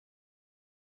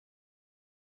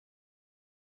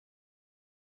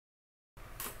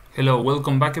Hello,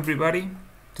 welcome back everybody.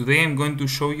 Today I'm going to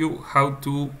show you how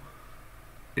to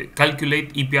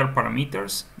calculate EPR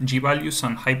parameters, G-values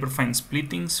and hyperfine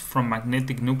splittings from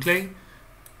magnetic nuclei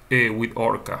with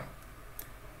ORCA.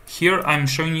 Here I'm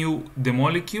showing you the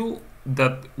molecule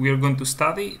that we are going to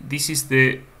study. This is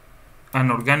an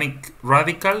organic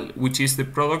radical, which is the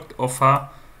product of a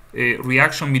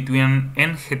reaction between an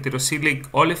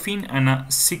N-heterocyclic olefin and a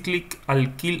cyclic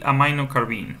alkyl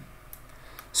aminocarbene.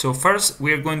 So first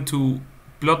we are going to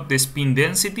plot the spin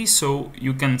density so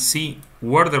you can see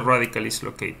where the radical is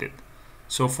located.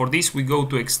 So for this we go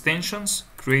to extensions,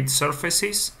 create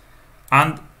surfaces,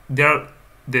 and the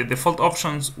default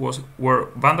options were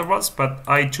van der Waals, but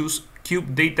I choose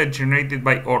cube data generated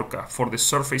by ORCA for the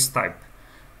surface type,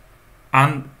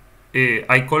 and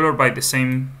I color by the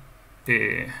same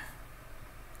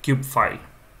cube file.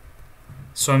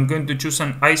 So I'm going to choose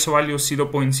an ISO value of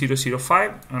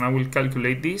 0.005 and I will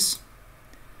calculate this,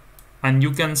 and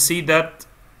you can see that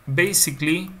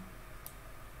basically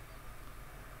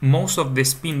most of the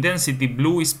spin density,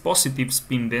 blue is positive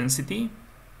spin density,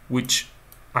 which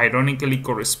ironically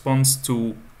corresponds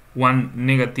to 1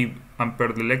 negative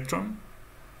ampere electron,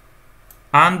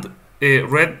 and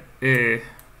red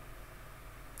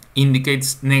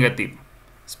indicates negative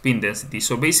spin density.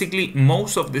 So basically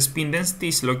most of the spin density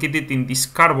is located in this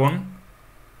carbon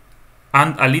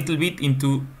and a little bit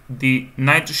into the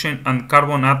nitrogen and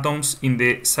carbon atoms in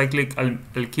the cyclic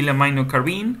alkyl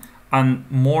aminocarbene,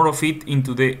 and more of it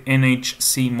into the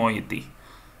NHC moiety.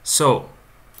 So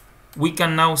we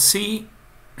can now see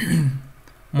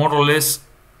more or less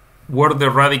where the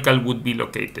radical would be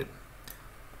located.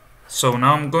 So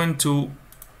now I'm going to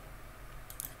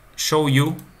show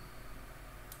you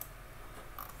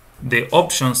the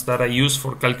options that I use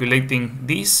for calculating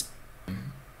this.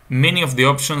 Many of the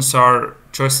options are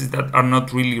choices that are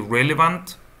not really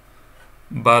relevant,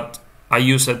 but I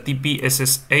use a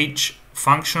TP-SSH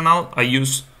functional. I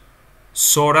use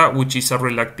SORA, which is a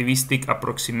relativistic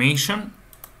approximation,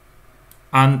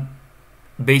 and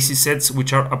basis sets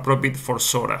which are appropriate for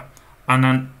SORA.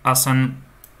 And as an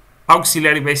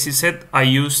auxiliary basis set, I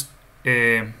use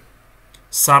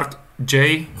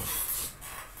SARC-J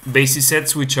basis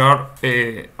sets, which are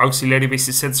auxiliary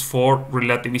basis sets for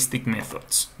relativistic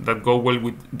methods that go well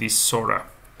with these SORA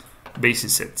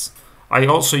basis sets. I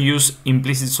also use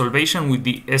implicit solvation with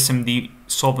the SMD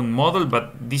solvent model,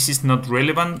 but this is not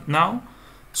relevant now.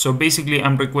 So basically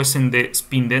I'm requesting the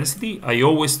spin density. I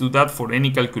always do that for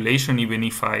any calculation, even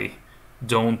if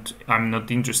I'm not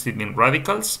interested in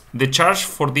radicals. The charge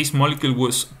for this molecule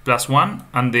was +1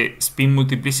 and the spin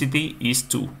multiplicity is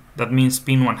 2. That means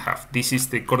spin 1/2. This is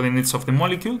the coordinates of the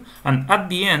molecule, and at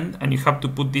the end, and you have to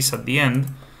put this at the end,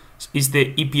 is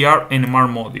the EPR NMR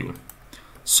module.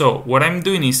 So what I'm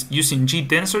doing is using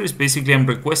G-tensor. Is basically I'm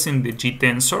requesting the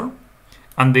G-tensor,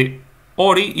 and the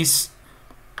ORI is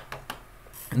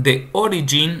the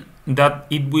origin that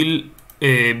it will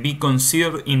be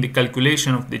considered in the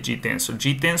calculation of the G-tensor.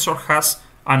 G-tensor has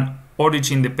an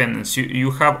origin dependence.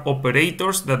 You have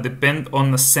operators that depend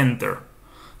on the center.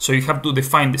 So you have to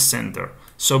define the center.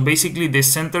 So basically the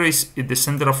center is the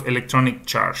center of electronic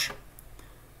charge.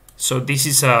 So this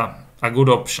is a good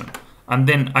option. And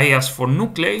then I ask for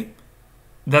nuclei.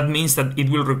 That means that it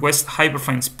will request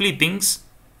hyperfine splittings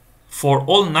for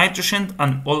all nitrogen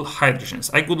and all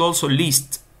hydrogens. I could also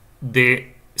list the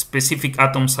specific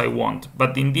atoms I want,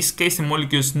 but in this case the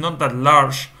molecule is not that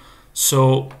large,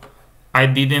 so I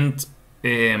didn't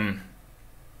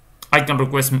I can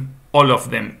request all of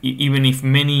them, even if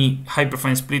many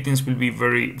hyperfine splittings will be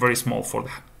very, very small for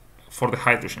the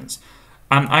hydrogens.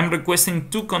 And I'm requesting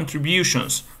 2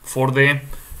 contributions for the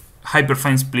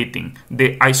hyperfine splitting: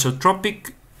 the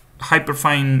isotropic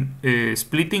hyperfine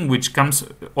splitting, which comes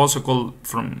also called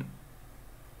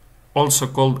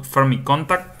Fermi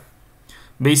contact.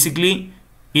 Basically,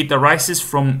 it arises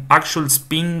from actual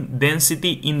spin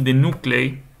density in the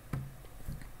nuclei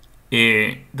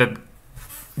that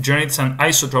generates an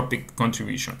isotropic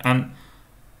contribution, and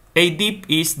ADIP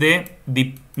is the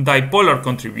dipolar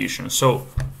contribution. So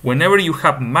whenever you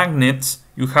have magnets,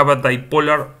 you have a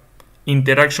dipolar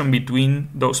interaction between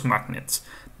those magnets.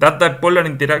 That dipolar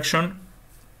interaction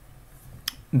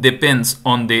depends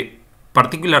on the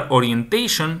particular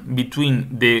orientation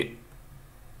between the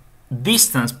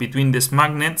distance between these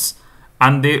magnets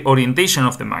and the orientation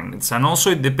of the magnets, and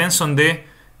also it depends on the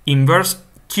inverse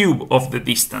cube of the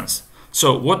distance.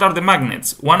 So what are the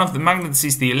magnets? One of the magnets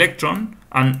is the electron,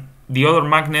 and the other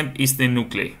magnet is the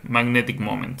nuclei, magnetic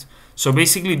moment. So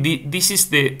basically this is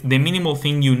the minimal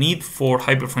thing you need for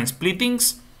hyperfine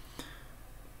splittings.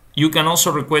 you can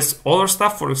also request other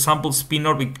stuff, for example, spin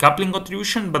orbit coupling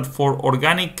contribution, but for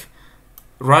organic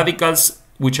radicals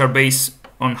which are based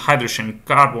on hydrogen,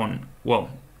 carbon, well,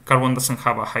 carbon doesn't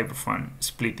have a hyperfine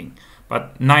splitting,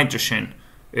 but nitrogen,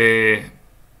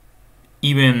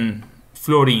 even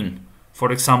fluorine,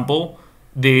 for example,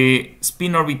 the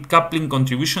spin orbit coupling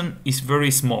contribution is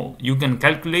very small. You can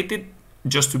calculate it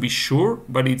just to be sure,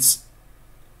 but it's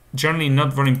generally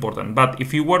not very important. But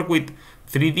if you work with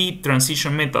 3D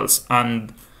transition metals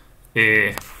and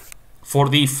 4D,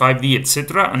 5D,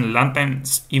 etc., and land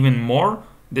times even more,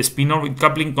 the spin orbit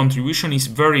coupling contribution is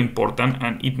very important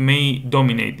and it may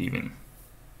dominate even.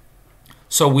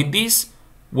 So with this,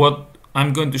 what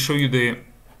I'm going to show you the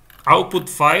output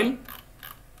file.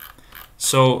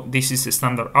 So this is the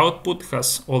standard output,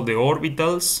 has all the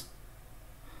orbitals,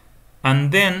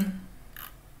 and then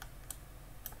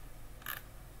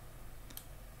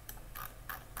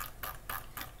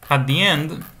at the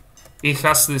end it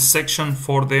has the section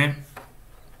for the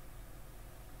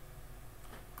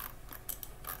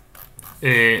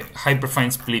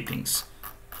hyperfine splittings.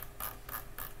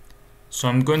 So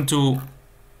I'm going to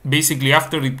basically,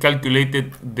 after it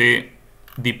calculated the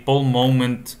dipole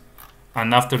moment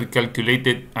and after it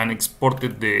calculated and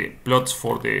exported the plots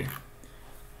for the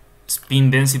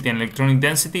spin density and electronic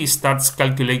density, it starts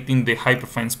calculating the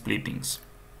hyperfine splittings.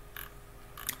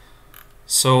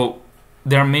 So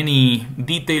there are many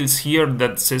details here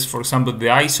that says, for example, the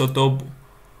isotope,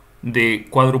 the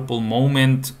quadruple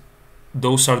moment.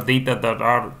 Those are data that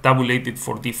are tabulated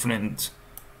for different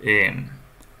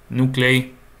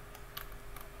nuclei.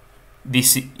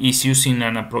 This is using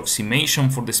an approximation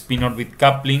for the spin orbit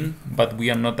coupling, but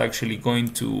we are not actually going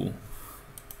to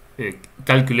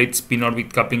calculate spin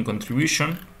orbit coupling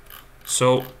contribution.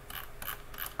 So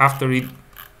after it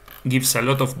gives a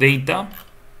lot of data,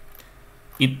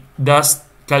 it does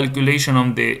calculation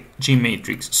on the G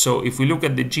matrix. So if we look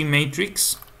at the G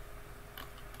matrix,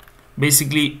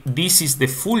 basically this is the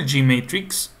full G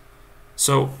matrix.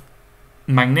 So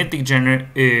magnetic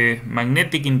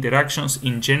interactions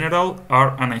in general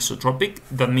are anisotropic.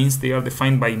 That means they are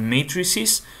defined by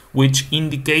matrices which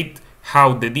indicate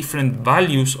how the different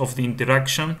values of the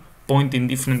interaction point in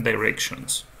different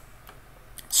directions.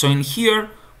 So in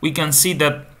here we can see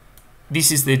that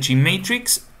this is the G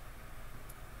matrix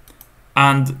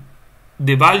and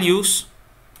the values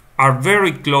are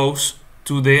very close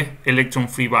to the electron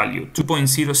free value.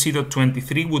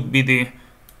 2.0023 would be the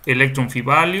electron free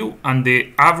value, and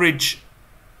the average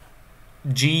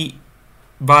G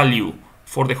value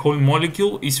for the whole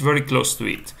molecule is very close to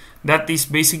it. That is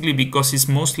basically because it's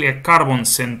mostly a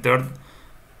carbon-centered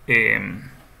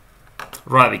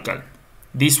radical.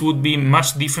 This would be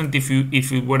much different if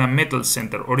it were a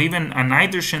metal-centered, or even a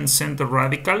nitrogen-centered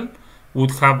radical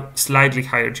would have slightly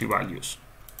higher G values.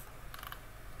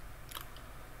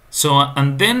 So,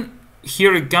 and then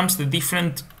here it comes the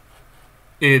different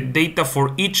data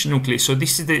for each nucleus. So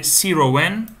this is the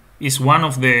 0n, is one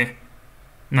of the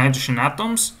nitrogen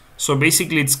atoms. So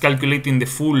basically it's calculating the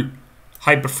full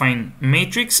hyperfine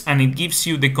matrix, and it gives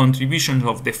you the contributions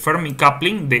of the Fermi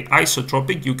coupling, the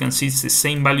isotropic. You can see it's the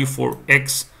same value for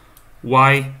X,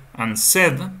 Y, and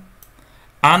Z,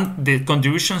 and the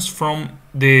contributions from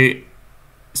the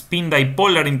spin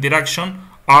dipolar interaction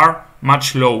are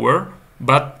much lower,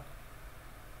 but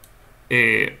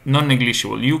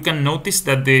non-negligible. You can notice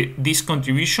that these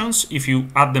contributions, if you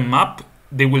add them up,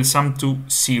 they will sum to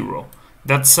 0.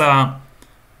 That's a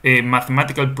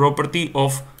mathematical property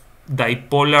of the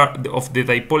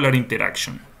dipolar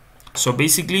interaction. So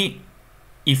basically,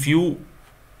 if you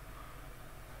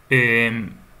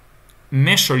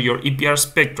measure your EPR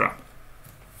spectra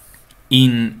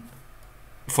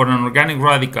for an organic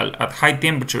radical at high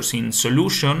temperatures in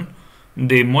solution,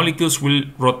 the molecules will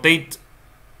rotate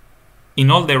in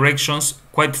all directions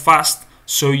quite fast,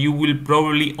 so you will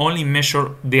probably only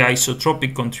measure the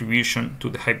isotropic contribution to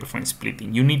the hyperfine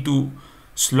splitting. You need to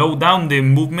slow down the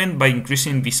movement by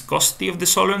increasing viscosity of the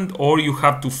solvent, or you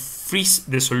have to freeze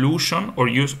the solution or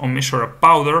measure a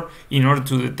powder in order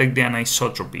to detect the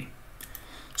anisotropy.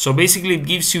 So basically it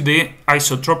gives you the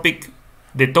isotropic,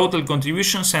 the total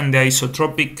contributions, and the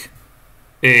isotropic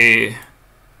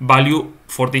value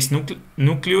for this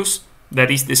nucleus that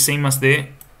is the same as the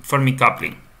Fermi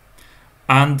coupling.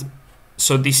 And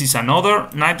so this is another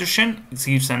nitrogen, it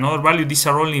gives another value. These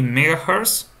are only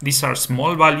megahertz, these are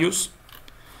small values,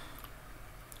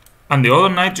 and the other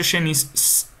nitrogen is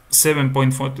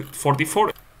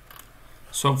 7.44.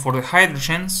 So for the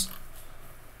hydrogens,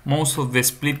 most of the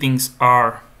splittings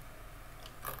are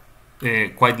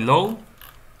quite low,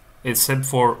 except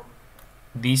for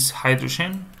this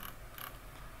hydrogen.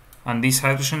 and this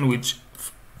hydrogen which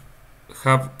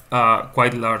have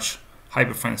quite large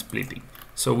hyperfine splitting.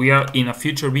 So we are in a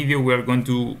future video we are going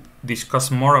to discuss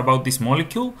more about this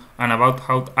molecule and about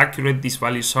how accurate these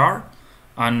values are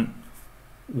and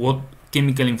what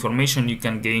chemical information you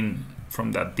can gain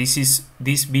from that.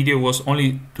 This video was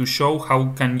only to show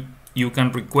how you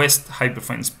can request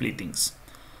hyperfine splittings.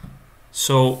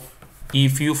 So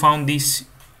if you found this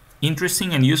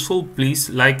interesting and useful, please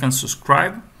like and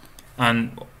subscribe,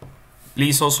 and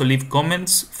please also leave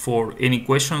comments for any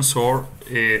questions or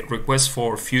requests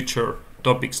for future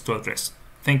topics to address.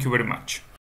 Thank you very much.